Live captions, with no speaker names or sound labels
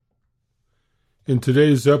In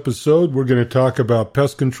today's episode, we're going to talk about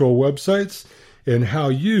pest control websites and how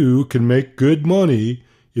you can make good money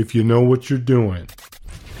if you know what you're doing.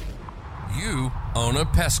 You own a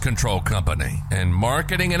pest control company, and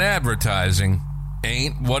marketing and advertising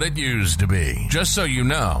ain't what it used to be. Just so you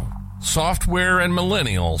know, software and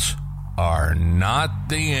millennials are not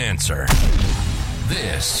the answer.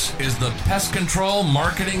 This is the Pest Control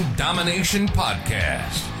Marketing Domination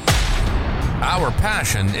Podcast. Our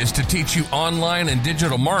passion is to teach you online and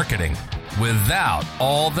digital marketing without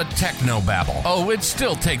all the technobabble. Oh, it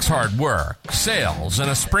still takes hard work, sales,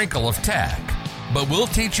 and a sprinkle of tech. But we'll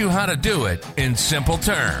teach you how to do it in simple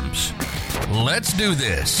terms. Let's do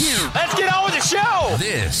this. Let's get on with the show.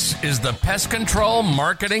 This is the Pest Control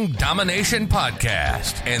Marketing Domination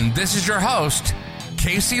Podcast. And this is your host,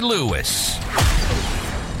 Casey Lewis.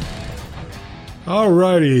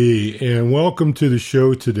 Alrighty, and welcome to the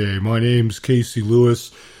show today. My name's Casey Lewis,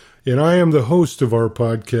 and I am the host of our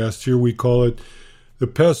podcast. Here we call it the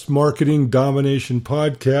Pest Marketing Domination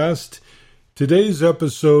Podcast. Today's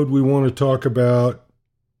episode, we want to talk about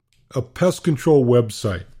a pest control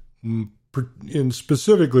website, and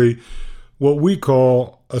specifically what we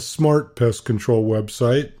call a smart pest control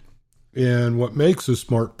website, and what makes a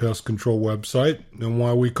smart pest control website, and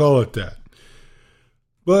why we call it that.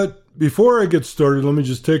 But before I get started, let me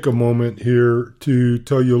just take a moment here to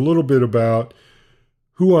tell you a little bit about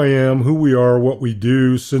who I am, who we are, what we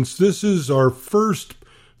do. Since this is our first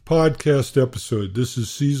podcast episode, this is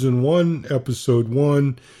season 1, episode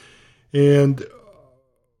 1, and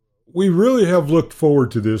we really have looked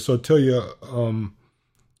forward to this. I'll tell you,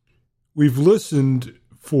 we've listened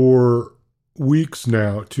for weeks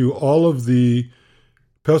now to all of the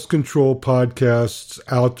pest control podcasts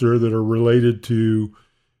out there that are related to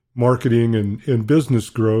marketing and business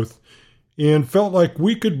growth, and felt like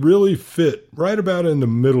we could really fit right about in the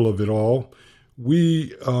middle of it all.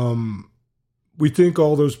 We think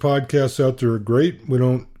all those podcasts out there are great. We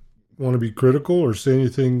don't want to be critical or say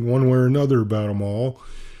anything one way or another about them all.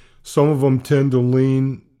 Some of them tend to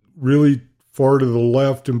lean really far to the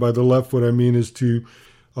left, and by the left what I mean is to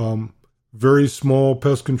very small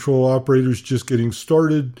pest control operators just getting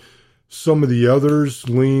started. Some of the others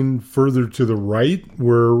lean further to the right,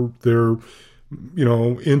 where they're,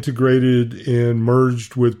 integrated and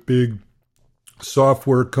merged with big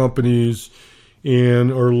software companies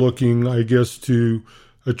and are looking, I guess, to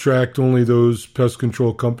attract only those pest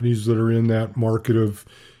control companies that are in that market of,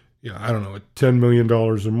 $10 million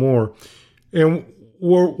or more. And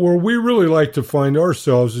where we really like to find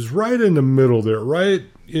ourselves is right in the middle there, right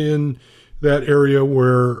in that area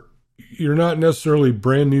where you're not necessarily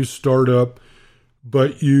brand new startup,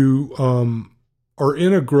 but you are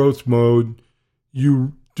in a growth mode.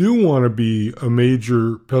 You do want to be a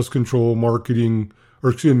major pest control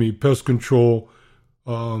pest control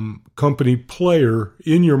company player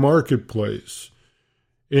in your marketplace,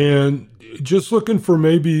 and just looking for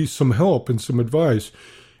maybe some help and some advice.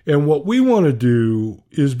 And what we want to do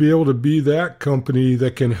is be able to be that company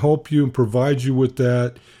that can help you and provide you with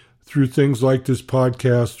that through things like this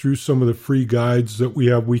podcast, through some of the free guides that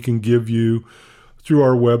we can give you through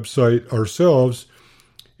our website ourselves.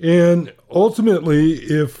 And ultimately,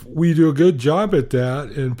 if we do a good job at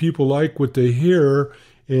that and people like what they hear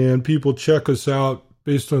and people check us out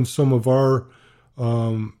based on some of our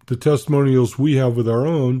the testimonials we have with our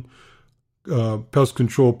own pest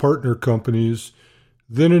control partner companies,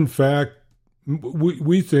 then in fact,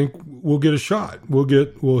 we think we'll get a shot.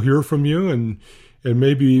 We'll hear from you, and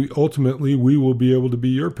maybe ultimately we will be able to be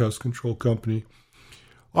your pest control company.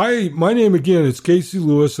 My name again is Casey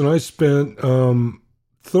Lewis, and I spent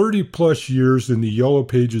 30 plus years in the Yellow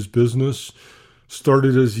Pages business.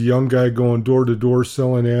 Started as a young guy going door to door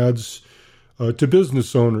selling ads to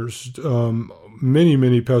business owners,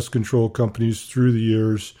 many pest control companies through the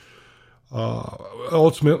years.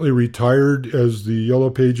 Ultimately retired as the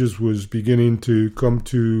Yellow Pages was beginning to come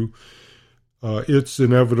to its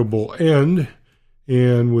inevitable end,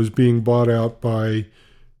 and was being bought out by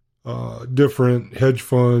different hedge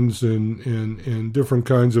funds and different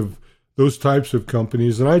kinds of those types of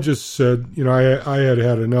companies. And I just said, I had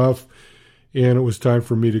had enough, and it was time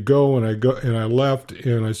for me to go. And I left,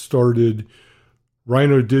 and I started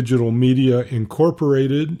Rhino Digital Media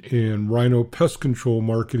Incorporated, and Rhino Pest Control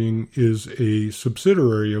Marketing is a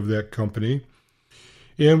subsidiary of that company.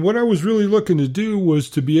 And what I was really looking to do was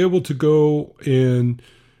to be able to go and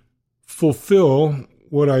fulfill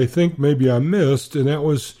what I think maybe I missed, and that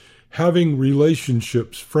was having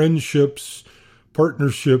relationships, friendships,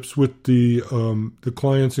 partnerships with the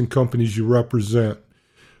clients and companies you represent.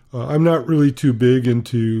 I'm not really too big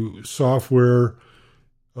into software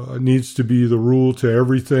needs to be the rule to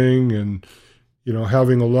everything, and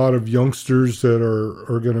having a lot of youngsters that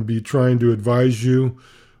are going to be trying to advise you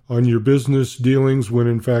on your business dealings when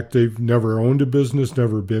in fact they've never owned a business,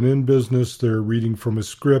 never been in business. They're reading from a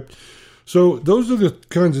script. So those are the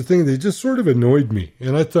kinds of things that just sort of annoyed me.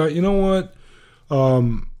 And I thought, you know what?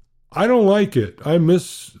 I don't like it. I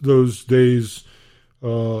miss those days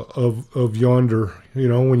of yonder,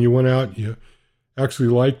 when you went out, you actually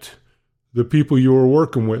liked the people you were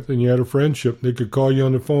working with and you had a friendship. They could call you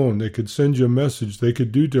on the phone. They could send you a message. They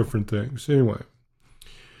could do different things. Anyway.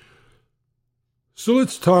 So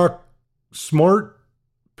let's talk smart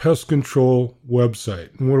pest control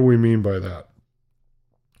website. And what do we mean by that?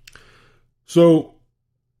 So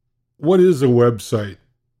what is a website,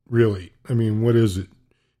 really? I mean, what is it?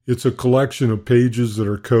 It's a collection of pages that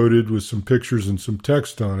are coded with some pictures and some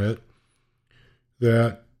text on it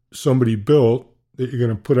that somebody built that you're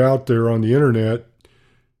going to put out there on the internet,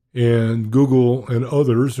 and Google and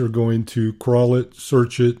others are going to crawl it,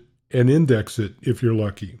 search it, and index it if you're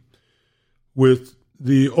lucky, with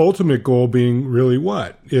the ultimate goal being really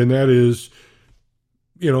what? And that is,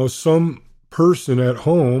 some person at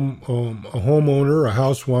home, a homeowner, a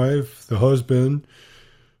housewife, the husband,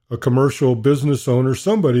 a commercial business owner,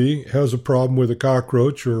 somebody has a problem with a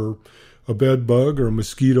cockroach or a bed bug or a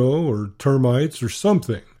mosquito or termites or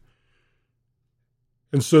something.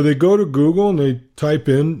 And so they go to Google and they type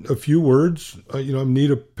in a few words, I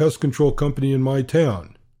need a pest control company in my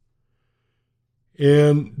town.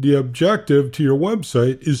 And the objective to your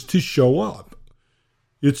website is to show up.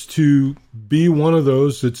 It's to be one of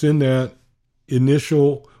those that's in that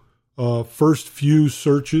initial first few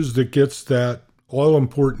searches that gets that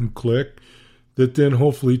all-important click that then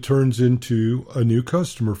hopefully turns into a new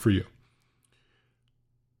customer for you.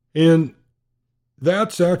 And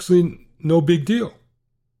that's actually no big deal.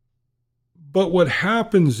 But what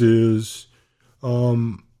happens is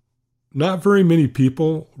not very many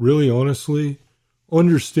people, really honestly,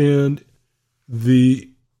 understand the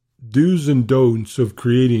do's and don'ts of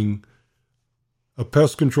creating a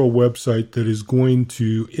pest control website that is going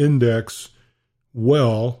to index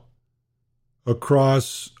well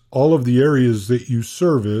across all of the areas that you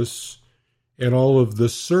service and all of the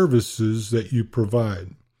services that you provide.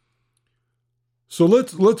 So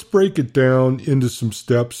let's break it down into some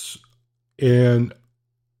steps, and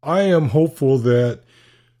I am hopeful that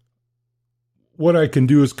what I can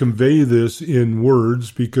do is convey this in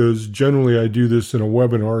words, because generally I do this in a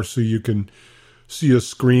webinar so you can see a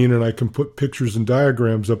screen and I can put pictures and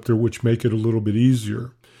diagrams up there, which make it a little bit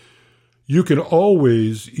easier. You can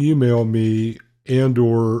always email me and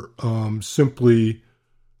or simply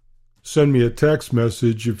send me a text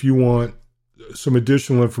message if you want some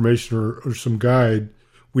additional information or some guide.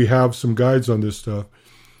 We have some guides on this stuff,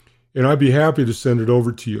 and I'd be happy to send it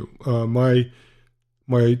over to you.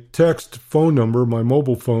 My text phone number, my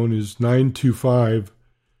mobile phone, is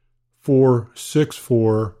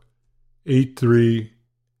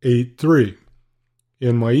 925-464-8383.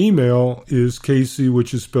 And my email is Casey,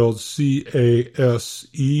 which is spelled CASEY,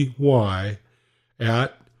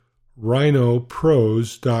 at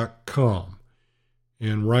rhinopros.com.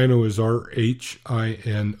 And Rhino is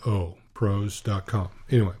RHINO, pros.com.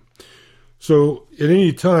 Anyway, so at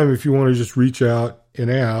any time, if you want to just reach out and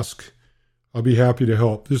ask, I'll be happy to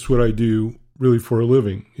help. This is what I do really for a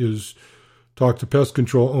living, is talk to pest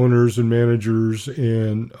control owners and managers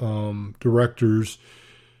and directors,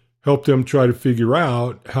 help them try to figure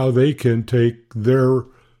out how they can take their,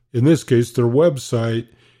 in this case, their website,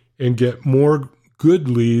 and get more good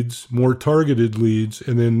leads, more targeted leads,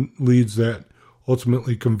 and then leads that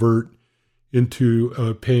ultimately convert into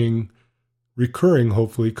a paying, recurring,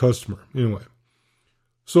 hopefully, customer. Anyway,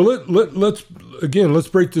 so let's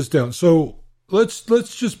break this down. So let's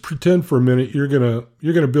just pretend for a minute you're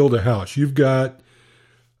gonna build a house. You've got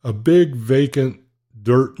a big vacant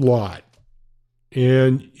dirt lot,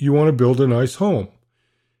 and you want to build a nice home,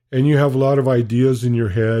 and you have a lot of ideas in your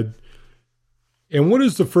head. And what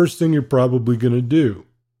is the first thing you're probably going to do?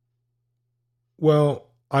 Well,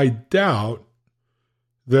 I doubt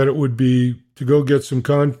that it would be to go get some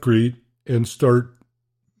concrete and start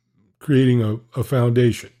creating a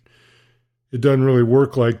foundation. It doesn't really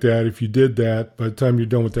work like that. If you did that, by the time you're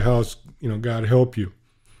done with the house, God help you.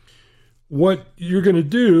 What you're going to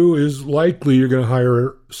do is likely you're going to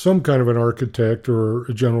hire some kind of an architect or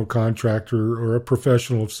a general contractor or a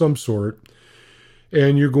professional of some sort,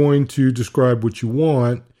 and you're going to describe what you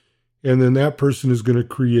want, and then that person is going to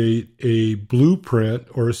create a blueprint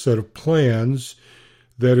or a set of plans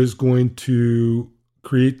that is going to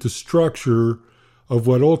create the structure of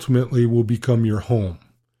what ultimately will become your home.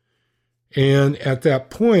 And at that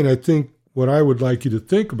point, I think what I would like you to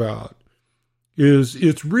think about is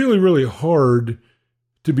it's really, really hard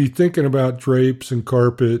to be thinking about drapes and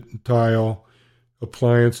carpet and tile,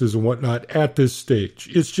 appliances and whatnot at this stage.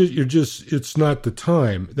 It's not the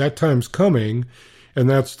time. That time's coming, and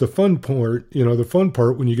that's the fun part, the fun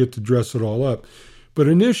part when you get to dress it all up. But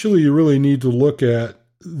initially, you really need to look at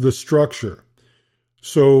the structure.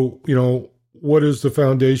 So, what is the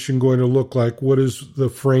foundation going to look like? What is the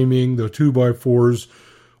framing, the 2x4s?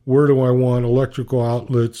 Where do I want electrical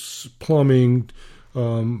outlets, plumbing?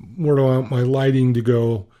 Where do I want my lighting to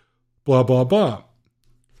go? Blah, blah, blah.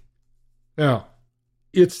 Now,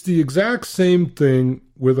 it's the exact same thing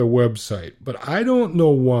with a website, but I don't know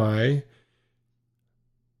why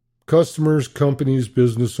customers, companies,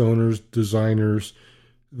 business owners, designers,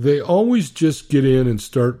 they always just get in and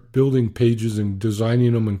start building pages and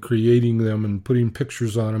designing them and creating them and putting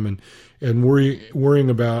pictures on them and worrying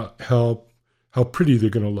about how pretty they're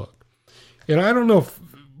going to look. And I don't know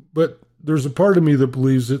but there's a part of me that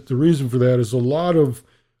believes that the reason for that is a lot of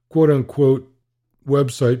quote-unquote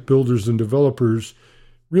website builders and developers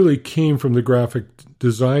really came from the graphic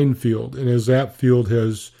design field. And as that field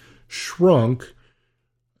has shrunk,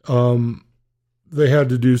 they had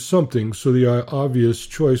to do something. So the obvious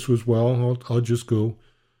choice was, well, I'll just go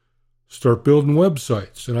start building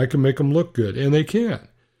websites, and I can make them look good. And they can.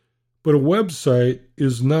 But a website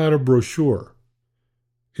is not a brochure.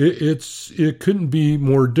 It couldn't be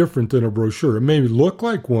more different than a brochure. It may look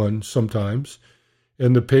like one sometimes,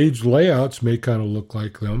 and the page layouts may kind of look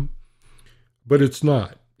like them, but it's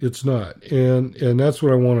not. It's not. And that's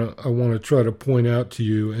what I want to try to point out to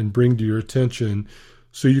you and bring to your attention,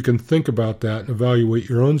 so you can think about that and evaluate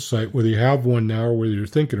your own site, whether you have one now or whether you're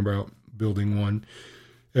thinking about building one,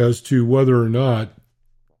 as to whether or not,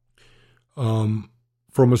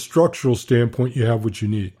 from a structural standpoint, you have what you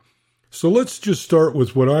need. So let's just start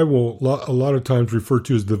with what I will a lot of times refer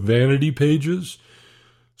to as the vanity pages.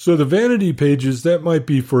 So the vanity pages, that might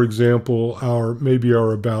be, for example, maybe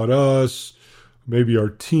our About Us, maybe our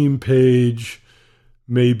team page,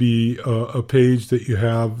 maybe a page that you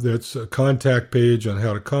have that's a contact page on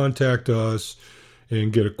how to contact us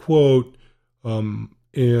and get a quote.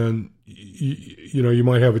 And you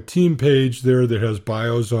might have a team page there that has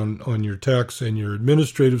bios on your techs and your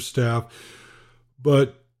administrative staff.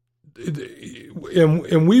 But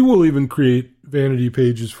and we will even create vanity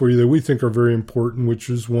pages for you that we think are very important, which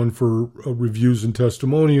is one for reviews and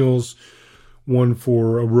testimonials, one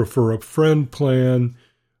for a refer a friend plan,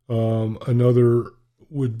 another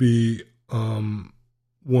would be one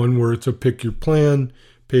where it's a pick your plan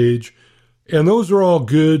page. And those are all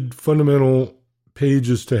good fundamental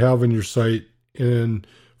pages to have on your site and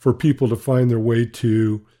for people to find their way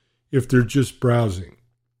to if they're just browsing.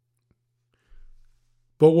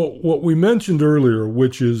 But what we mentioned earlier,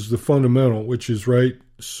 which is the fundamental, which is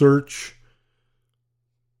search,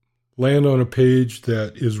 land on a page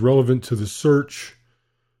that is relevant to the search,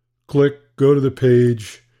 click, go to the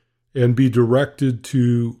page, and be directed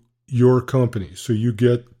to your company so you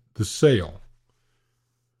get the sale.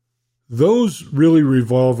 Those really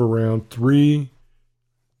revolve around 3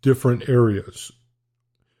 different areas.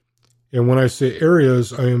 And when I say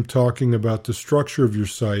areas, I am talking about the structure of your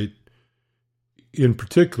site in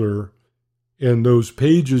particular, and those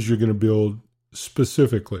pages you're going to build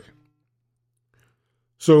specifically.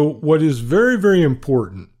 So what is very, very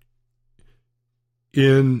important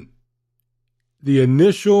in the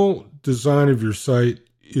initial design of your site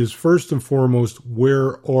is, first and foremost,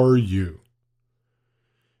 where are you?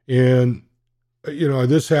 And,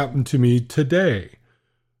 this happened to me today,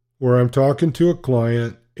 where I'm talking to a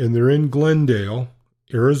client and they're in Glendale,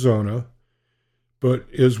 Arizona, but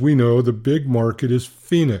as we know, the big market is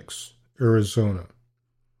Phoenix, Arizona.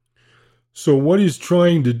 So what he's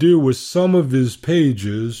trying to do with some of his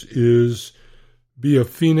pages is be a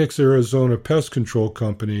Phoenix, Arizona pest control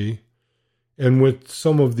company, and with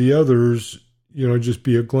some of the others, just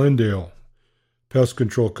be a Glendale pest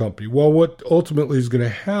control company. Well, what ultimately is going to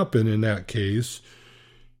happen in that case,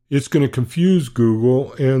 it's going to confuse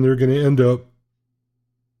Google, and they're going to end up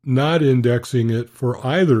not indexing it for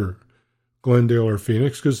either Glendale or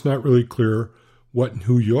Phoenix because it's not really clear what and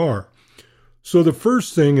who you are. So the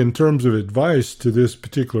first thing in terms of advice to this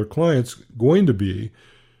particular client's going to be,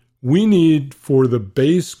 we need for the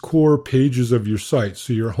base core pages of your site,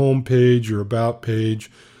 so your home page, your about page,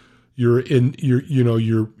 your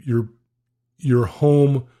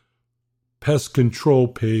home pest control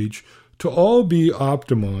page, to all be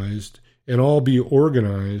optimized and all be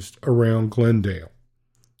organized around Glendale.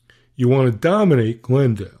 You want to dominate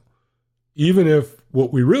Glendale. Even if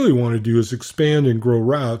what we really want to do is expand and grow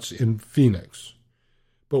routes in Phoenix.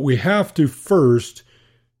 But we have to first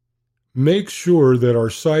make sure that our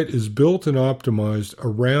site is built and optimized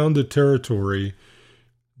around the territory,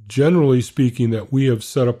 generally speaking, that we have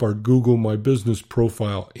set up our Google My Business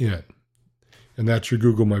profile in. And that's your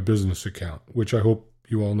Google My Business account, which I hope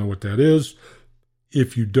you all know what that is.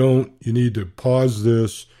 If you don't, you need to pause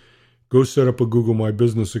this, go set up a Google My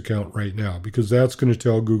Business account right now, because that's going to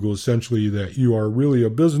tell Google essentially that you are really a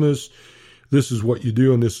business, this is what you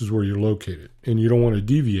do, and this is where you're located. And you don't want to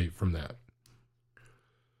deviate from that.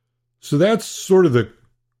 So that's sort of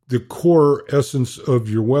the core essence of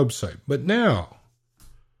your website. But now,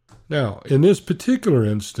 in this particular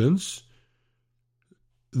instance,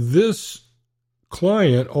 this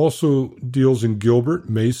client also deals in Gilbert,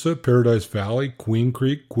 Mesa, Paradise Valley, Queen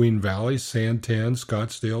Creek, Queen Valley, Santan,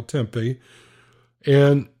 Scottsdale, Tempe.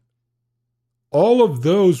 And all of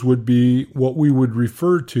those would be what we would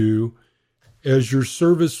refer to as your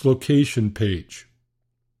service location page.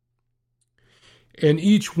 And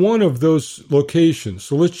each one of those locations,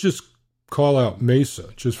 so let's just call out Mesa,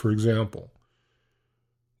 just for example.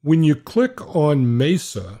 When you click on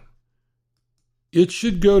Mesa, it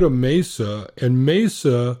should go to Mesa, and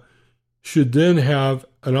Mesa should then have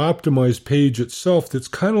an optimized page itself that's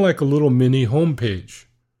kind of like a little mini homepage.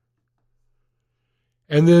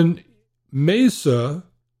 And then Mesa,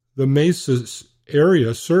 the Mesa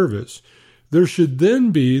area service, there should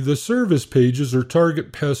then be the service pages or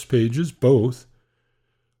target pest pages, both,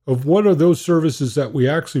 of what are those services that we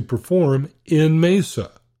actually perform in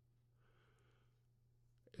Mesa.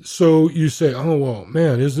 So you say, oh, well,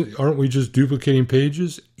 man, aren't we just duplicating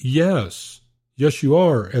pages? Yes, you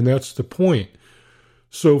are, and that's the point.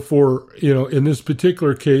 So in this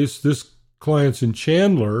particular case, this client's in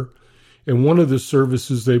Chandler, and one of the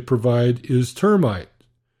services they provide is termite.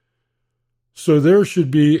 So there should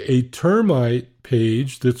be a termite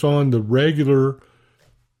page that's on the regular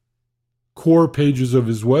core pages of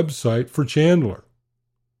his website for Chandler.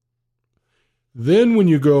 Then when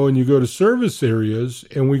you go to service areas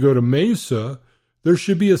and we go to Mesa, there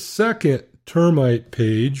should be a second termite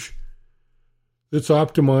page that's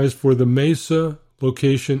optimized for the Mesa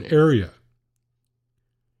location area.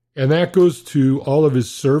 And that goes to all of his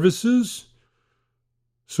services.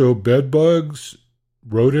 So bed bugs,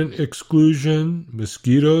 rodent exclusion,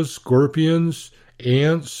 mosquitoes, scorpions,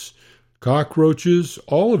 ants, cockroaches,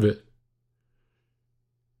 all of it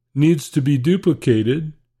needs to be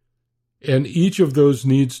duplicated. And each of those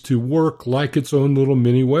needs to work like its own little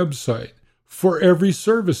mini website for every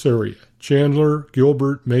service area. Chandler,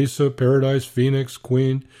 Gilbert, Mesa, Paradise, Phoenix,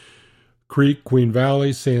 Queen Creek, Queen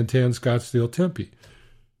Valley, Santan, Scottsdale, Tempe.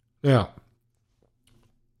 Now,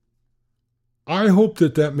 I hope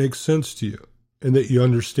that makes sense to you and that you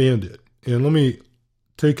understand it. And let me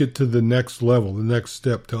take it to the next level, the next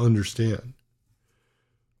step to understand.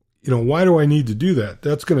 Why do I need to do that?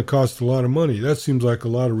 That's going to cost a lot of money. That seems like a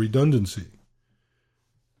lot of redundancy.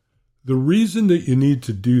 The reason that you need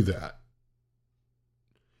to do that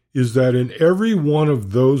is that in every one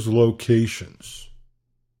of those locations,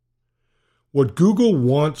 what Google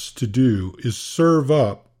wants to do is serve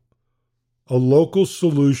up a local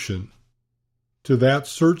solution to that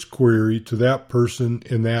search query, to that person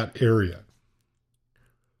in that area.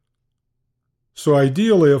 So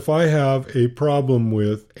ideally, if I have a problem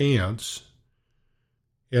with ants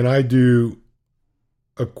and I do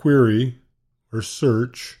a query or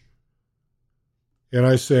search and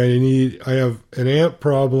I say I have an ant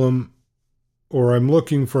problem, or I'm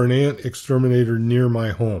looking for an ant exterminator near my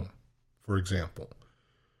home, for example,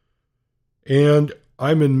 and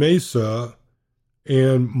I'm in Mesa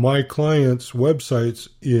and my client's website's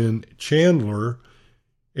in Chandler,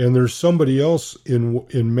 and there's somebody else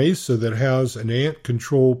in Mesa that has an ant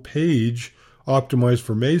control page optimized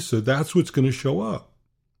for Mesa, that's what's going to show up.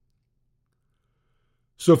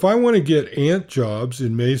 So if I want to get ant jobs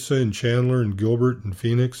in Mesa and Chandler and Gilbert and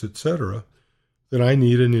Phoenix, etc., then I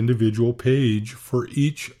need an individual page for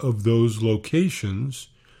each of those locations.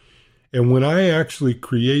 And when I actually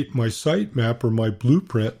create my sitemap or my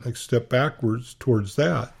blueprint, I step backwards towards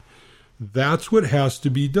that, that's what has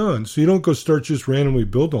to be done. So you don't go start just randomly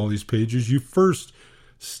building all these pages. You first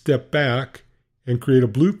step back and create a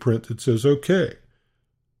blueprint that says, okay,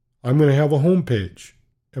 I'm going to have a home page,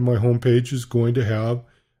 and my home page is going to have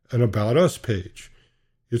an About Us page.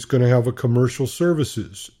 It's going to have a commercial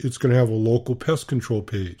services. It's going to have a local pest control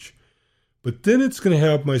page. But then it's going to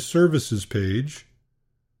have my services page,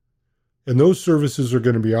 and those services are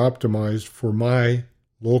going to be optimized for my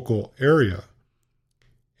local area.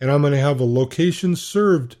 And I'm going to have a location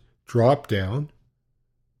served drop down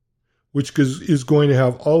which is going to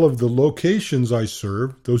have all of the locations I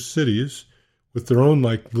serve, those cities, with their own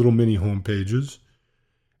like little mini home pages.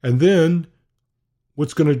 And then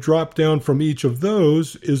what's going to drop down from each of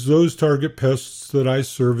those is those target pests that I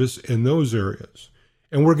service in those areas.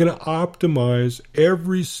 And we're going to optimize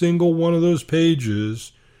every single one of those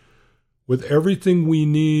pages with everything we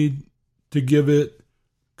need to give it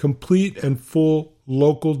complete and full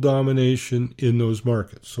local domination in those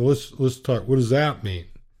markets. So let's talk. What does that mean?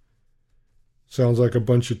 Sounds like a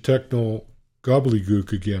bunch of techno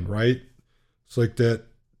gobbledygook again, right? It's like that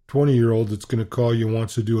 20-year-old that's going to call you and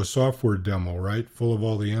wants to do a software demo, right? Full of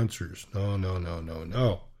all the answers.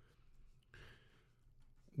 No.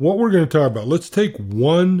 What we're going to talk about, let's take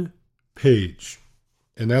one page,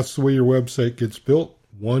 and that's the way your website gets built,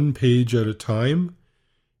 one page at a time,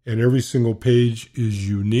 and every single page is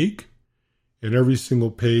unique, and every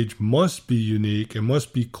single page must be unique and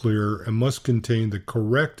must be clear and must contain the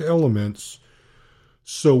correct elements.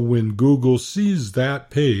 So when Google sees that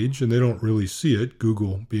page, and they don't really see it,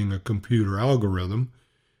 Google being a computer algorithm,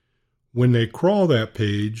 when they crawl that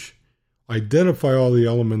page, identify all the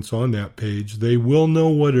elements on that page, they will know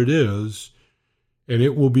what it is, and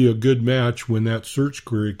it will be a good match when that search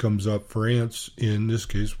query comes up for ants. In this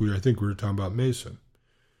case, I think we were talking about Mesa. So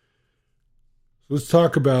let's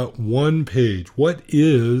talk about one page. What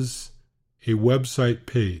is a website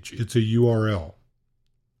page? It's a URL.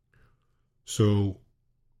 So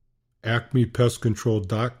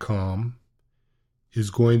acmepestcontrol.com is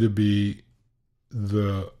going to be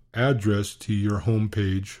the address to your home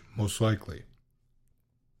page, most likely.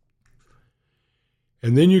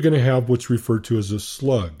 And then you're going to have what's referred to as a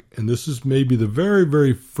slug. And this is maybe the very,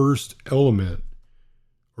 very first element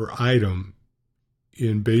or item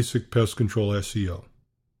in basic pest control SEO.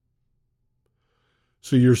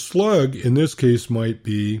 So your slug in this case might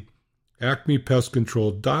be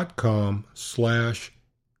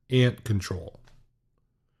acmepestcontrol.com/ant control.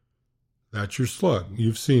 That's your slug.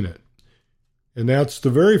 You've seen it. And that's the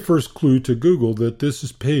very first clue to Google that this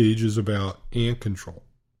page is about ant control.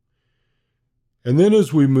 And then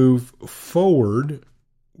as we move forward,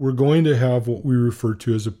 we're going to have what we refer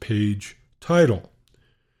to as a page title.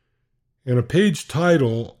 And a page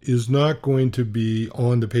title is not going to be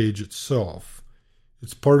on the page itself.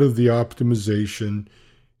 It's part of the optimization,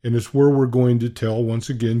 and it's where we're going to tell, once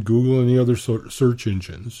again, Google and the other search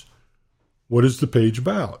engines, what is the page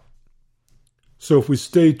about? So if we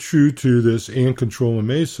stay true to this ant control in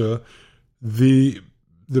Mesa, the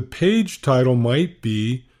page title might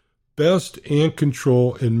be Best Ant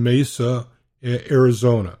Control in Mesa,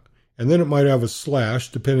 Arizona. And then it might have a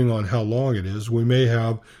slash, depending on how long it is. We may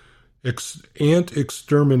have Ant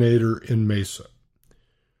Exterminator in Mesa.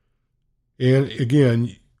 And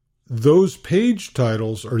again, those page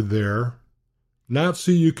titles are there not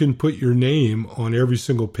so you can put your name on every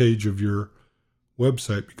single page of your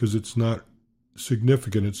website, because it's not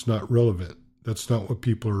significant, it's not relevant. That's not what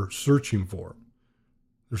people are searching for.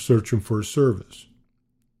 They're searching for a service.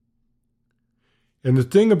 And the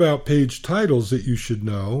thing about page titles that you should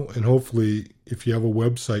know, and hopefully if you have a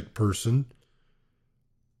website person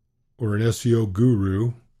or an SEO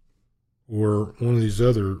guru or one of these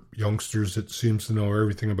other youngsters that seems to know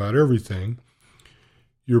everything about everything,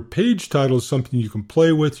 your page title is something you can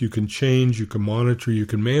play with, you can change, you can monitor, you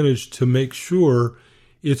can manage to make sure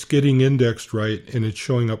it's getting indexed right and it's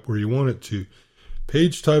showing up where you want it to.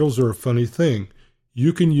 Page titles are a funny thing.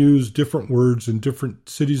 You can use different words in different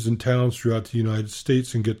cities and towns throughout the United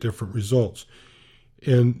States and get different results.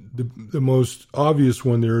 And the most obvious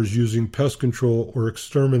one there is using pest control or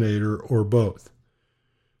exterminator or both.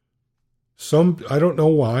 I don't know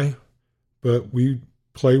why, but we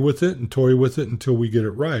play with it and toy with it until we get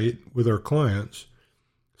it right with our clients.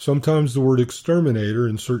 Sometimes the word exterminator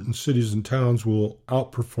in certain cities and towns will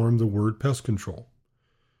outperform the word pest control.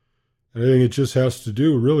 And I think it just has to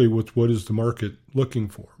do really with what is the market looking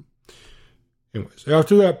for. Anyways,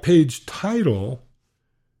 after that page title,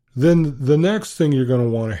 then the next thing you're going to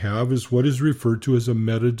want to have is what is referred to as a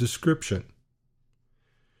meta description.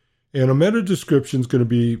 And a meta description is going to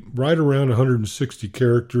be right around 160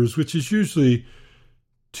 characters, which is usually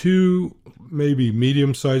 2 maybe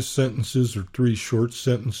medium-sized sentences or 3 short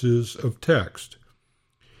sentences of text.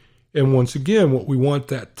 And once again, what we want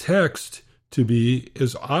that text to be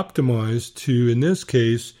is optimized to, in this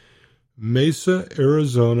case, Mesa,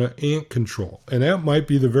 Arizona ant control. And that might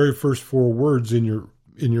be the very first 4 words in your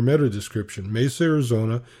meta description. Mesa,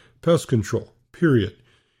 Arizona, pest control, period.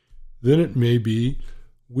 Then it may be,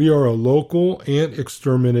 we are a local ant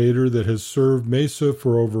exterminator that has served Mesa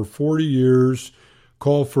for over 40 years.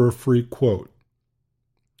 Call for a free quote.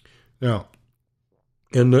 Now,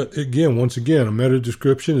 And again, once again, a meta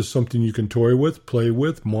description is something you can toy with, play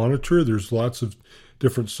with, monitor. There's lots of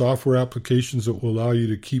different software applications that will allow you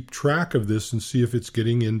to keep track of this and see if it's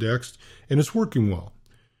getting indexed and it's working well.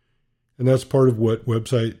 And that's part of what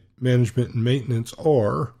website management and maintenance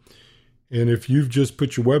are. And if you've just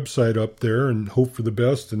put your website up there and hope for the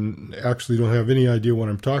best and actually don't have any idea what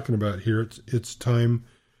I'm talking about here, it's time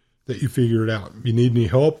that you figure it out. If you need any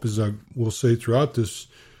help, as I will say throughout this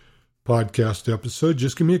podcast episode,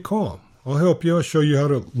 just give me a call. I'll help you. I'll show you how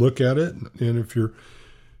to look at it. And if you're,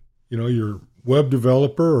 your web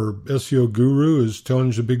developer or SEO guru is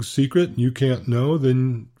telling you a big secret and you can't know,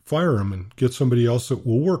 then fire them and get somebody else that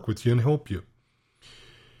will work with you and help you.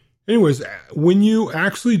 Anyways, when you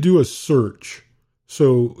actually do a search,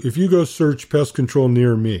 so if you go search pest control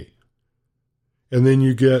near me, and then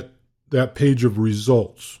you get that page of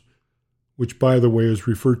results, which by the way is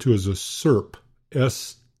referred to as a SERP,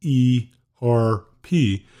 S-E-R-P,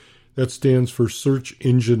 that stands for Search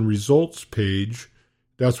Engine Results page.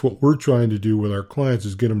 That's what we're trying to do with our clients,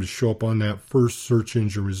 is get them to show up on that first search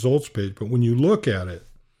engine results page. But when you look at it,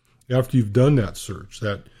 after you've done that search,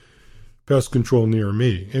 that pest control near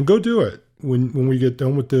me, and go do it. When we get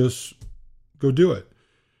done with this, go do it.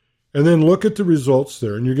 And then look at the results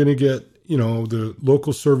there, and you're going to get, the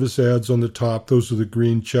local service ads on the top. Those are the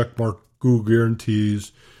green checkmark Google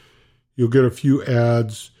guarantees. You'll get a few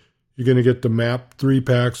ads. You're going to get the map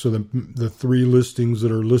 3-pack, so the 3 listings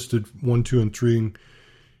that are listed 1, 2, and 3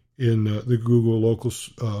 in the Google local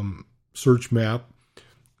search map.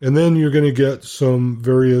 And then you're going to get some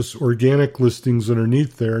various organic listings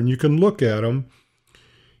underneath there, and you can look at them,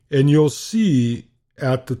 and you'll see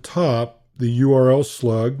at the top the URL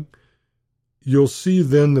slug. You'll see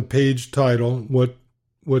then the page title, what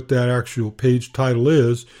that actual page title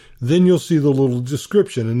is. Then you'll see the little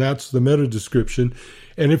description, and that's the meta description.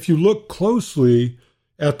 And if you look closely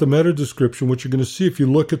at the meta description, what you're going to see, if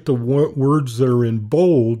you look at the words that are in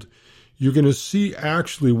bold, you're going to see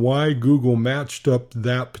actually why Google matched up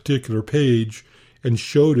that particular page and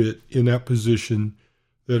showed it in that position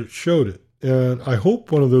that it showed it. And I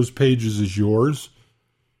hope one of those pages is yours.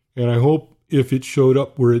 And I hope if it showed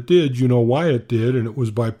up where it did, you know why it did. And it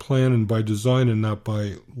was by plan and by design and not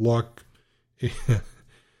by luck.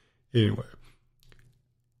 Anyway.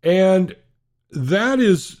 And that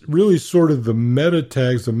is really sort of the meta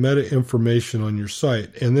tags, the meta information on your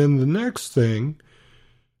site. And then the next thing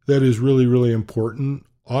that is really, really important,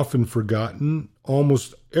 often forgotten,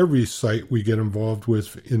 almost every site we get involved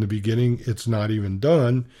with in the beginning, it's not even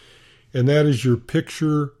done, and that is your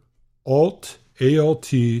picture alt,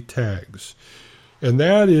 A-L-T tags. And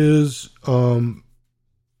that is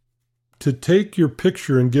to take your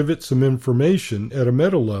picture and give it some information at a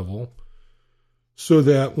meta level so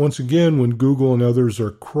that, once again, when Google and others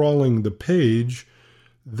are crawling the page,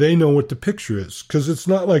 they know what the picture is. Because it's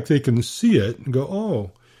not like they can see it and go,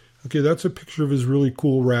 oh, okay, that's a picture of his really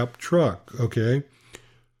cool wrapped truck, okay?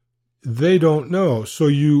 They don't know. So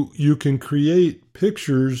you can create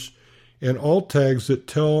pictures and alt tags that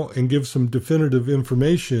tell and give some definitive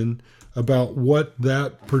information about what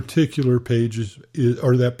that particular page is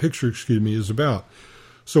or that picture, is about.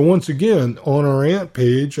 So once again, on our ant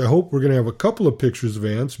page, I hope we're going to have a couple of pictures of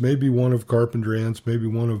ants, maybe one of carpenter ants, maybe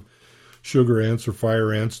one of sugar ants or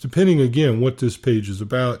fire ants, depending, again, what this page is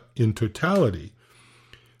about in totality.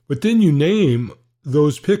 But then you name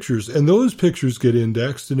those pictures, and those pictures get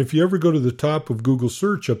indexed. And if you ever go to the top of Google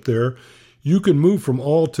search up there, you can move from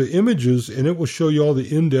all to images, and it will show you all the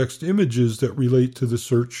indexed images that relate to the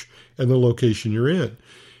search and the location you're in.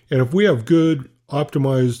 And if we have good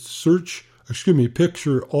optimized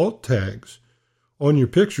picture alt tags on your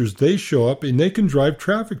pictures, they show up and they can drive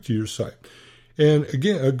traffic to your site. And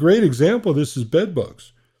again, a great example of this is bed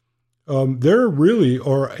bugs. There really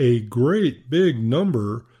are a great big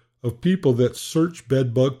number of people that search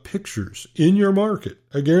bed bug pictures in your market.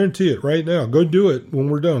 I guarantee it right now. Go do it when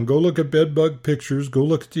we're done. Go look at bed bug pictures, go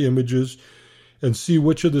look at the images, and see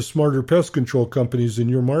which of the smarter pest control companies in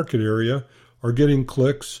your market area are getting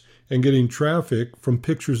clicks and getting traffic from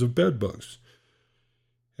pictures of bed bugs.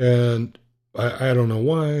 And I don't know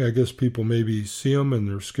why. I guess people maybe see them and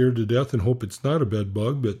they're scared to death and hope it's not a bed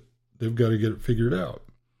bug, but they've got to get it figured out.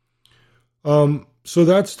 So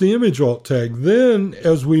that's the image alt tag. Then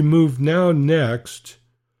as we move now next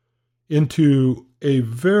into a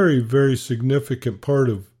very, very significant part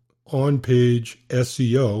of on-page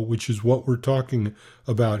SEO, which is what we're talking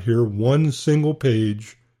about here, one single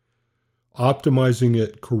page, optimizing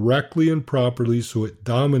it correctly and properly so it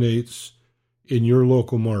dominates in your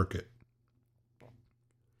local market.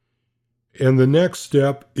 And the next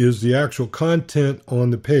step is the actual content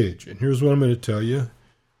on the page. And here's what I'm going to tell you.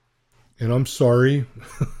 And I'm sorry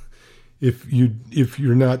if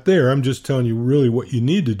you're not there. I'm just telling you really what you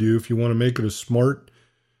need to do if you want to make it a smart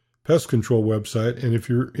pest control website, and if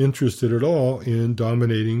you're interested at all in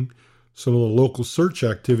dominating some of the local search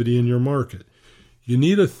activity in your market. You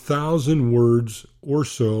need 1,000 words or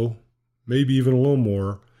so, maybe even a little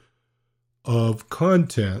more, of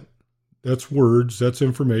content. That's words, that's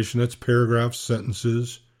information, that's paragraphs,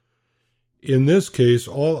 sentences. In this case,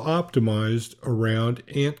 all optimized around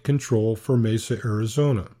ant control for Mesa,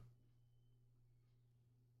 Arizona.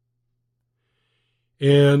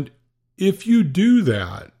 And if you do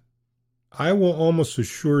that, I will almost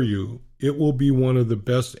assure you it will be one of the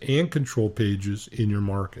best ant control pages in your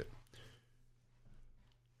market.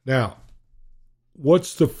 Now,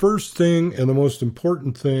 what's the first thing and the most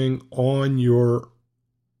important thing on your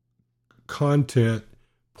content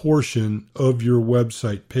portion of your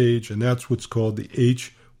website page? And that's what's called the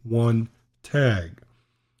H1 tag.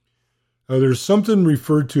 Now, there's something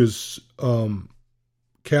referred to as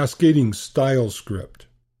cascading style script.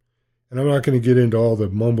 And I'm not going to get into all the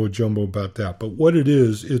mumbo jumbo about that, but what it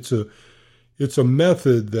is, it's a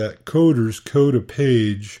method that coders code a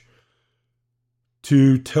page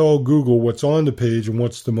to tell Google what's on the page and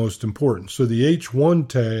what's the most important. So the H1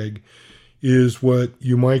 tag is what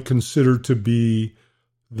you might consider to be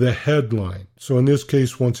the headline. So in this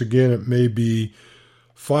case, once again, it may be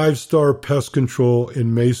 5-star pest control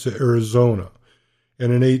in Mesa, Arizona.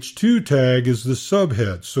 And an H2 tag is the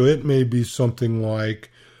subhead. So it may be something like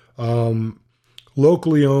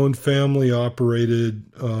locally owned, family operated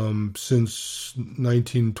since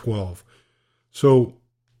 1912. So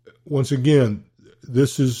once again,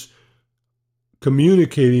 this is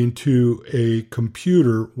communicating to a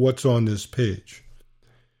computer what's on this page.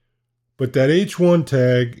 But that H1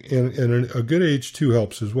 tag, and a good H2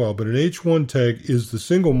 helps as well, but an H1 tag is the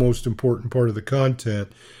single most important part of the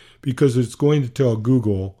content because it's going to tell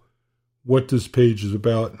Google what this page is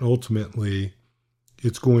about, and ultimately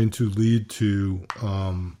it's going to lead to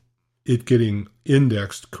it getting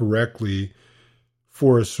indexed correctly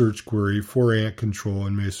for a search query for ant control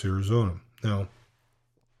in Mesa, Arizona. Now,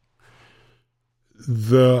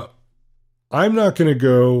 I'm not going to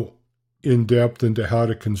go in depth into how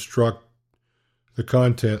to construct the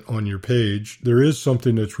content on your page. There is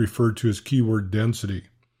something that's referred to as keyword density.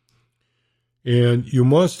 And you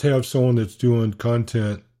must have someone that's doing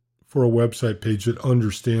content for a website page that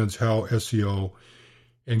understands how SEO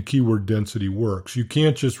and keyword density works. You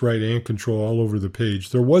can't just write ant control all over the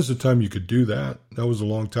page. There was a time you could do that. That was a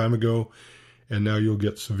long time ago, and now you'll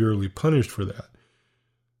get severely punished for that.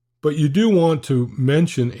 But you do want to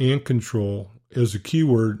mention ant control as a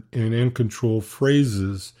keyword and ant control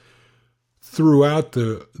phrases throughout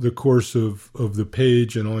the course of the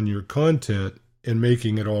page and on your content, and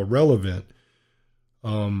making it all relevant,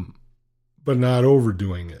 but not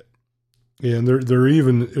overdoing it. And there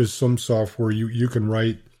even is some software you can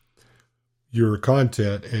write your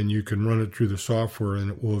content and you can run it through the software and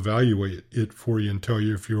it will evaluate it for you and tell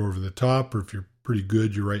you if you're over the top or if you're pretty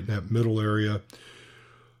good, you're right in that middle area.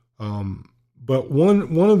 But one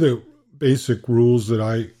of the basic rules that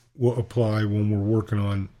I will apply when we're working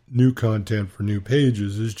on new content for new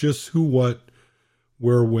pages is just who, what,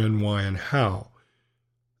 where, when, why, and how.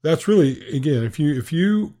 That's really, again, if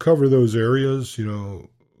you cover those areas,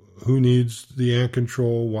 who needs the ant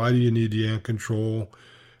control? Why do you need the ant control?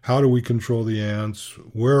 How do we control the ants?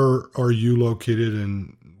 Where are you located?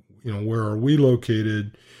 And, where are we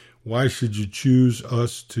located? Why should you choose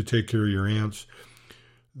us to take care of your ants?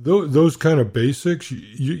 Those kind of basics,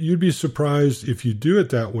 you'd be surprised if you do it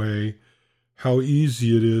that way, how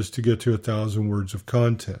easy it is to get to 1,000 words of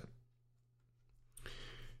content.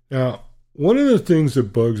 Now, one of the things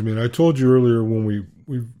that bugs me, and I told you earlier when we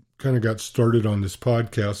kind of got started on this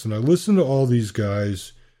podcast, and I listened to all these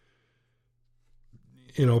guys,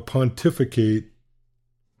 pontificate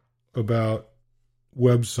about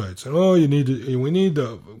websites, and we need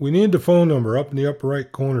the phone number up in the upper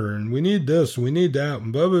right corner, and we need this, and we need that,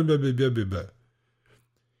 and blah blah blah blah blah blah blah.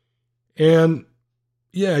 And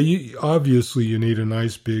yeah, obviously you need a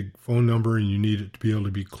nice big phone number, and you need it to be able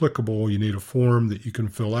to be clickable. You need a form that you can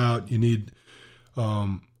fill out. You need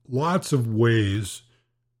lots of ways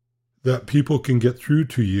that people can get through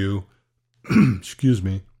to you. Excuse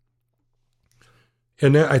me.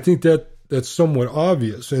 And I think that's somewhat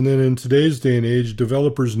obvious. And then in today's day and age,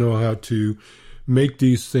 developers know how to make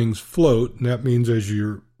these things float. And that means as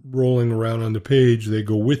you're rolling around on the page, they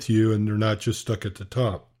go with you and they're not just stuck at the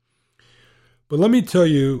top. But let me tell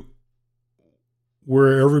you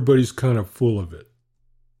where everybody's kind of full of it.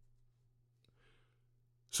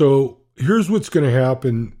 So here's what's going to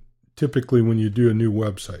happen typically when you do a new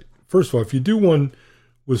website. first of all, if you do one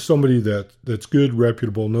with somebody that's good,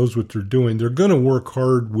 reputable, knows what they're doing, they're going to work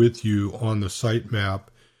hard with you on the sitemap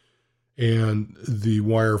and the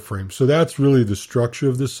wireframe. So that's really the structure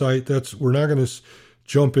of the site. We're not going to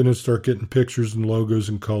jump in and start getting pictures and logos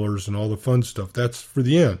and colors and all the fun stuff. That's for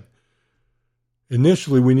the end.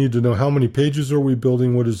 Initially, we need to know how many pages are we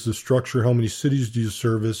building, what is the structure, how many cities do you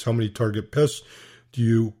service, how many target pests do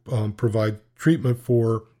you provide treatment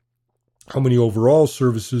for, how many overall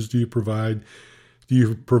services do you provide, do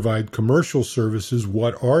you provide commercial services,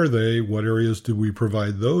 what are they, what areas do we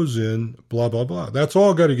provide those in, blah, blah, blah. That's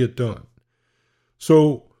all got to get done.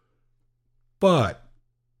 So, but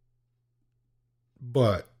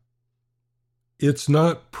it's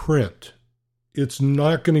not print. It's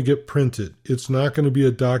not going to get printed. It's not going to be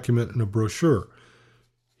a document in a brochure.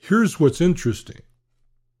 Here's what's interesting.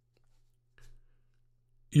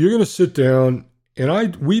 You're going to sit down,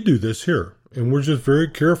 and we do this here, and we're just very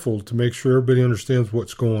careful to make sure everybody understands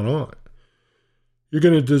what's going on. You're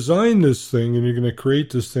going to design this thing, and you're going to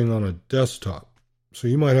create this thing on a desktop. So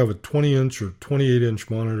you might have a 20-inch or 28-inch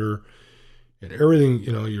monitor, and everything,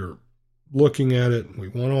 you're looking at it, and we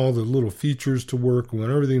want all the little features to work, we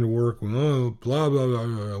want everything to work, we want blah, blah, blah,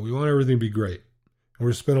 blah, we want everything to be great. And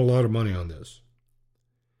we're spending a lot of money on this.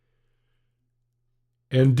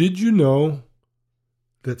 And did you know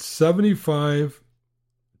that 75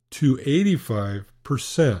 to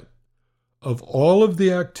 85% of all of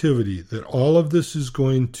the activity that all of this is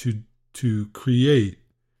going to create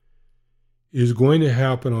is going to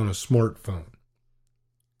happen on a smartphone?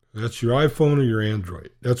 That's your iPhone or your Android.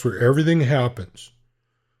 That's where everything happens.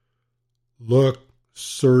 Look,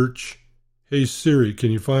 search. Hey, Siri,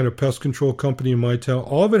 can you find a pest control company in my town?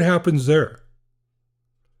 All of it happens there.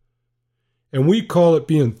 And we call it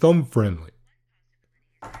being thumb friendly.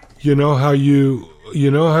 You know how you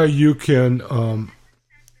can,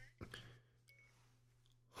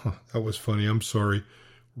 that was funny. I'm sorry.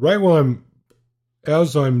 Right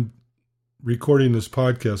as I'm recording this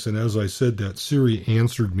podcast, and as I said that, Siri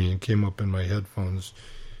answered me and came up in my headphones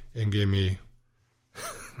and gave me,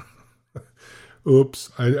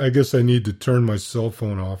 oops, I guess I need to turn my cell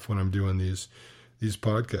phone off when I'm doing these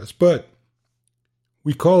podcasts. But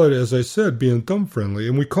we call it, as I said, being thumb friendly.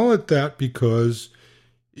 And we call it that because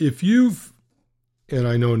if and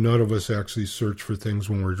I know none of us actually search for things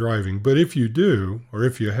when we're driving, but if you do, or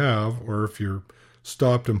if you have, or if you're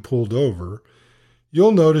stopped and pulled over,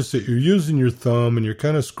 you'll notice that you're using your thumb and you're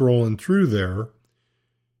kind of scrolling through there.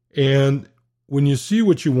 And when you see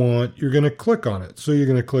what you want, you're going to click on it. So you're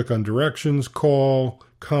going to click on directions, call,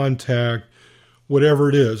 contact, whatever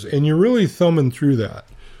it is. And you're really thumbing through that.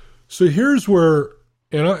 So here's where,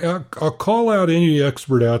 and I'll call out any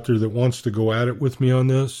expert out there that wants to go at it with me on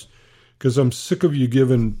this, because I'm sick of you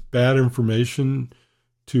giving bad information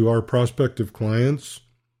to our prospective clients.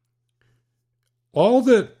 All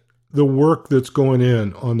that the work that's going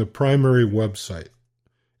in on the primary website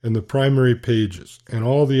and the primary pages and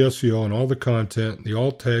all the SEO and all the content, the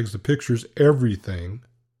alt tags, the pictures, everything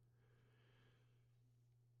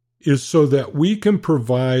is so that we can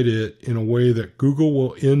provide it in a way that Google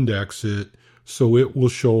will index it so it will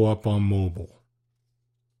show up on mobile.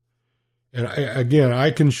 And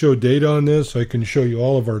I can show data on this. I can show you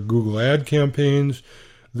all of our Google ad campaigns.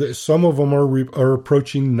 Some of them are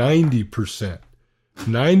approaching 90%.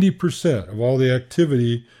 90% of all the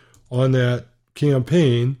activity on that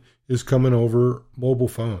campaign is coming over mobile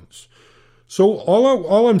phones. So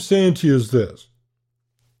all I'm saying to you is this.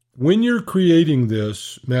 When you're creating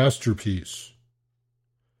this masterpiece,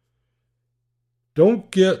 don't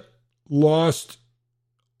get lost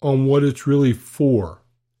on what it's really for.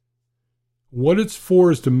 What it's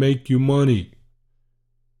for is to make you money.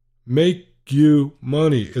 Make you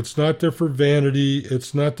money. It's not there for vanity.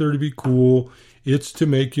 It's not there to be cool. It's to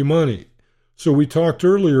make you money. So we talked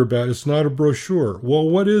earlier about it's not a brochure. Well,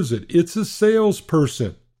 what is it? It's a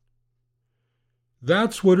salesperson.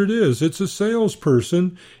 That's what it is. It's a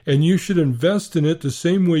salesperson, and you should invest in it the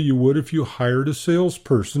same way you would if you hired a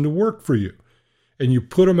salesperson to work for you. And you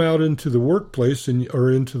put them out into the workplace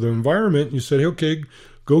or into the environment, and you said, okay,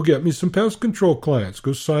 go get me some pest control clients.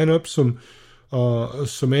 Go sign up some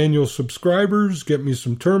annual subscribers, get me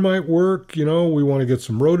some termite work. We want to get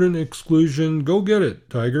some rodent exclusion. Go get it,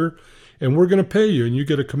 Tiger. And we're going to pay you, and you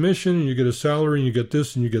get a commission, and you get a salary, and you get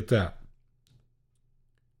this, and you get that.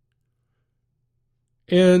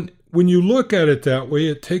 And when you look at it that way,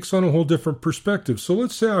 it takes on a whole different perspective. So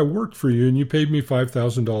let's say I worked for you, and you paid me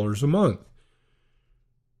 $5,000 a month.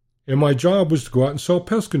 And my job was to go out and sell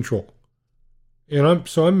pest control. And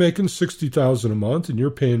I'm making $60,000 a month, and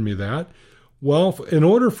you're paying me that. Well, in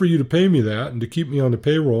order for you to pay me that and to keep me on the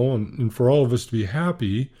payroll and for all of us to be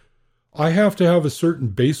happy, I have to have a certain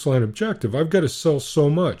baseline objective. I've got to sell so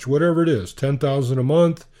much, whatever it is, $10,000 a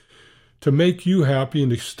month, to make you happy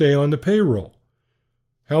and to stay on the payroll.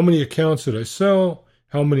 How many accounts did I sell?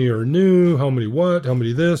 How many are new? How many what? How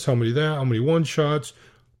many this? How many that? How many one-shots?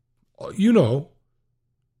 You know.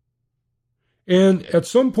 And at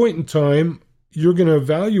some point in time, you're going to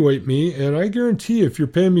evaluate me, and I guarantee if you're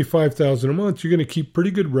paying me $5,000 a month, you're going to keep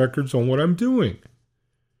pretty good records on what I'm doing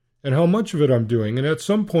and how much of it I'm doing. And at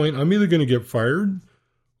some point, I'm either going to get fired,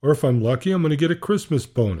 or if I'm lucky, I'm going to get a Christmas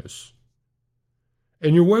bonus.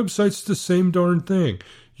 And your website's the same darn thing.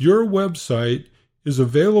 Your website is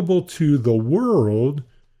available to the world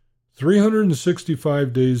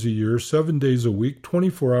 365 days a year, 7 days a week,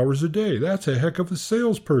 24 hours a day. That's a heck of a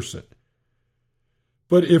salesperson.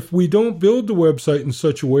 But if we don't build the website in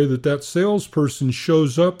such a way that that salesperson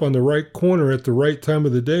shows up on the right corner at the right time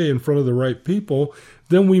of the day in front of the right people,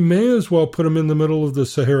 then we may as well put them in the middle of the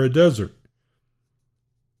Sahara Desert.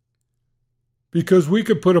 Because we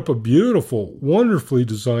could put up a beautiful, wonderfully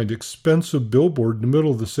designed, expensive billboard in the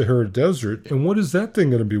middle of the Sahara Desert, and what is that thing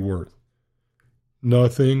going to be worth?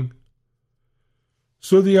 Nothing.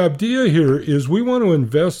 So the idea here is we want to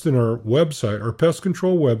invest in our website, our pest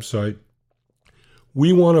control website.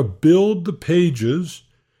 We want to build the pages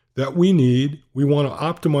that we need. We want to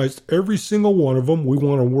optimize every single one of them. We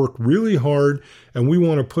want to work really hard, and we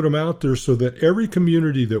want to put them out there so that every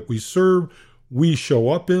community that we serve, we show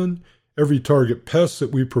up in. Every target pest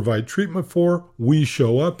that we provide treatment for, we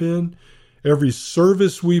show up in. Every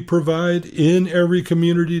service we provide in every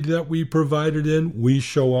community that we provide it in, we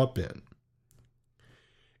show up in.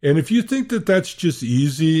 And if you think that that's just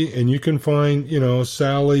easy and you can find,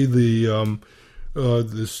 Sally, the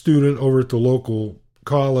student over at the local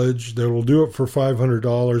college that will do it for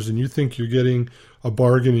 $500, and you think you're getting a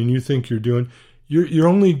bargain and you think you're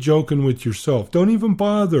only joking with yourself. Don't even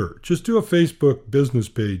bother. Just do a Facebook business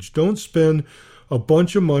page. Don't spend a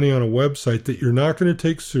bunch of money on a website that you're not going to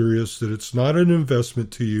take serious, that it's not an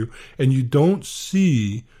investment to you, and you don't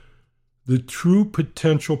see the true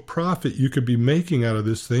potential profit you could be making out of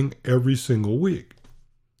this thing every single week.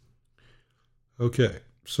 Okay,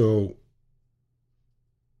 so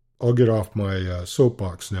I'll get off my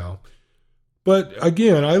soapbox now. But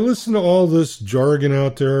again, I listen to all this jargon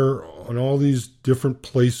out there on all these different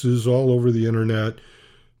places all over the internet,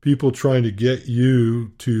 people trying to get you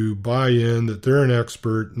to buy in that they're an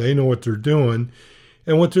expert and they know what they're doing.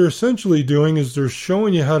 And what they're essentially doing is they're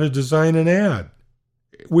showing you how to design an ad,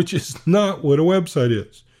 which is not what a website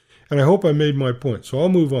is. And I hope I made my point. So I'll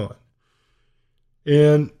move on.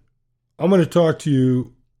 And I'm going to talk to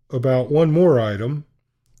you about one more item,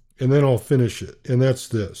 and then I'll finish it. And that's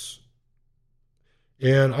this.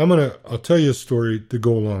 And I'll tell you a story to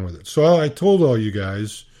go along with it. So I told all you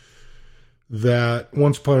guys that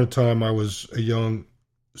once upon a time I was a young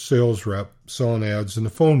sales rep selling ads in the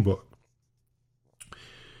phone book.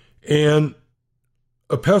 And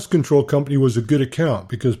a pest control company was a good account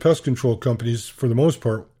because pest control companies, for the most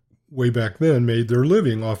part, way back then, made their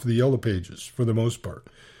living off of the yellow pages for the most part.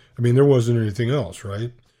 I mean, there wasn't anything else,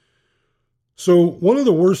 right? So one of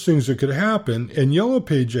the worst things that could happen, and yellow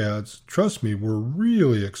page ads, trust me, were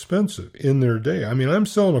really expensive in their day. I mean, I'm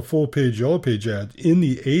selling a full page yellow page ad in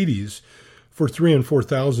the 80s for $3,000 and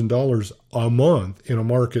 $4,000 a month in a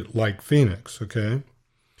market like Phoenix, okay?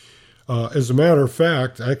 As a matter of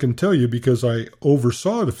fact, I can tell you because I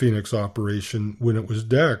oversaw the Phoenix operation when it was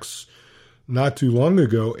Dex not too long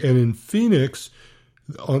ago, and in Phoenix,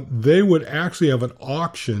 they would actually have an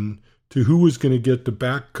auction to who was going to get the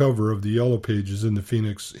back cover of the yellow pages in the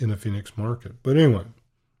Phoenix market. But anyway,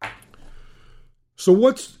 so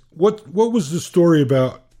what was the story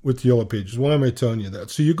about with the yellow pages? Why am I telling you that?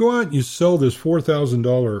 So you go out and you sell this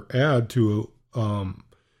 $4,000 ad to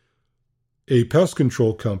a pest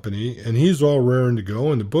control company, and he's all raring to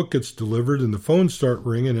go, and the book gets delivered, and the phones start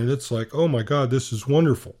ringing, and it's like, oh my God, this is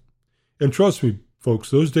wonderful. And trust me,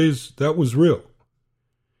 folks, those days that was real.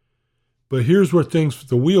 But here's where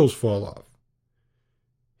the wheels fall off.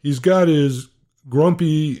 He's got his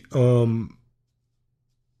grumpy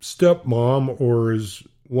stepmom or his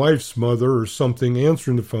wife's mother or something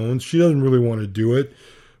answering the phones. She doesn't really want to do it,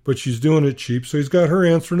 but she's doing it cheap, so he's got her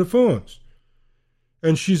answering the phones.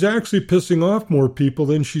 And she's actually pissing off more people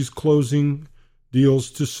than she's closing deals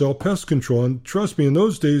to sell pest control. And trust me, in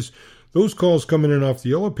those days, those calls coming in off the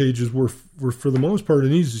yellow pages were for the most part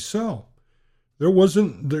an easy sell. They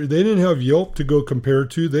didn't have Yelp to go compare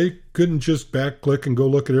to. They couldn't just back-click and go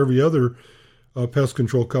look at every other pest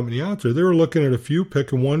control company out there. They were looking at a few,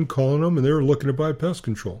 picking one, calling them, and they were looking to buy pest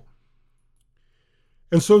control.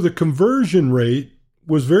 And so the conversion rate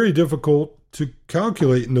was very difficult to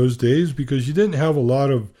calculate in those days because you didn't have a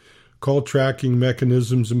lot of call tracking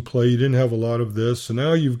mechanisms in play. You didn't have a lot of this. So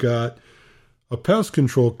now you've got a pest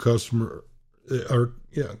control customer,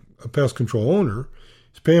 a pest control owner.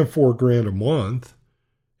 He's paying $4,000 a month.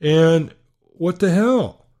 And what the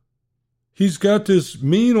hell? He's got this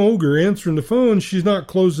mean ogre answering the phone. She's not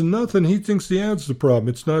closing nothing. He thinks the ad's the problem.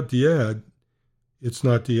 It's not the ad. It's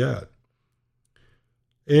not the ad.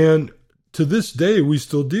 And to this day, we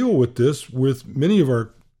still deal with this with many of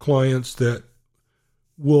our clients that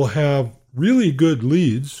will have really good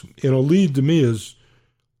leads. And a lead to me is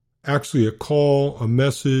actually a call, a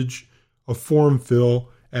message, a form fill,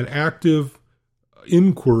 an active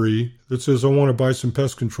inquiry that says, I want to buy some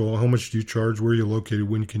pest control. How much do you charge? Where are you located?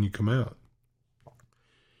 When can you come out?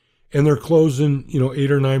 And they're closing,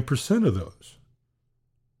 8 or 9% of those.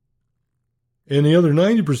 And the other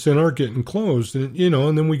 90% aren't getting closed. And,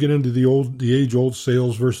 and then we get into the age-old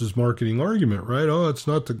sales versus marketing argument, right? Oh, it's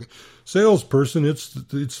not the salesperson, it's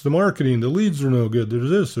the marketing. The leads are no good. There's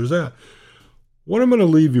this, there's that. What I'm going to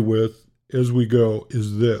leave you with as we go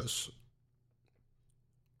is this.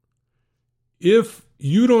 If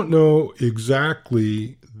you don't know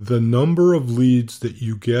exactly the number of leads that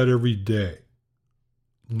you get every day,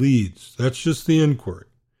 leads, that's just the inquiry,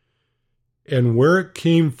 and where it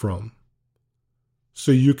came from,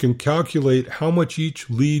 so you can calculate how much each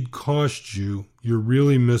lead costs you, you're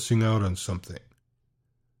really missing out on something.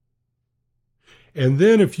 And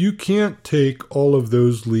then if you can't take all of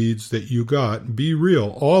those leads that you got, be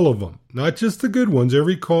real, all of them, not just the good ones,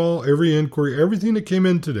 every call, every inquiry, everything that came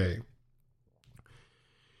in today,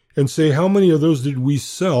 and say how many of those did we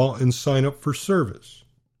sell and sign up for service.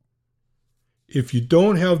 If you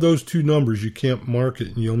don't have those two numbers, you can't market,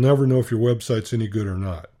 and you'll never know if your website's any good or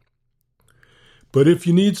not. But if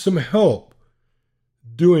you need some help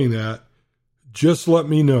doing that, just let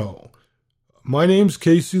me know. My name's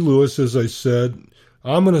Casey Lewis, as I said.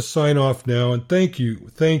 I'm going to sign off now, and thank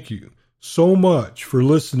you so much for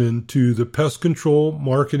listening to the Pest Control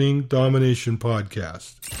Marketing Domination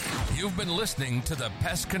Podcast. You've been listening to the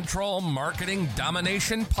Pest Control Marketing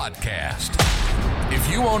Domination Podcast. If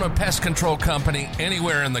you own a pest control company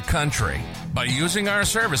anywhere in the country, by using our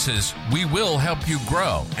services, we will help you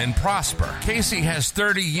grow and prosper. Casey has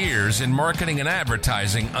 30 years in marketing and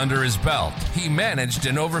advertising under his belt. He managed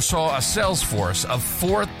and oversaw a sales force of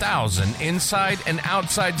 4,000 inside and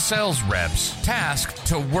outside sales reps, tasked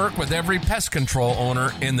to work with every pest control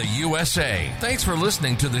owner in the USA. Thanks for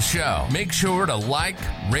listening to the show. Make sure to like,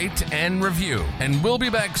 rate, and review, and we'll be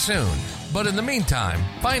back soon. But in the meantime,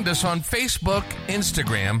 find us on Facebook,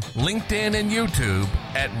 Instagram, LinkedIn, and YouTube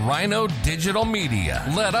at Rhino Digital Media.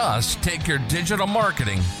 Let us take your digital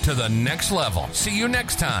marketing to the next level. See you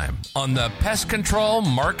next time on the Pest Control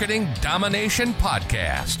Marketing Domination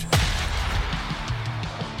Podcast.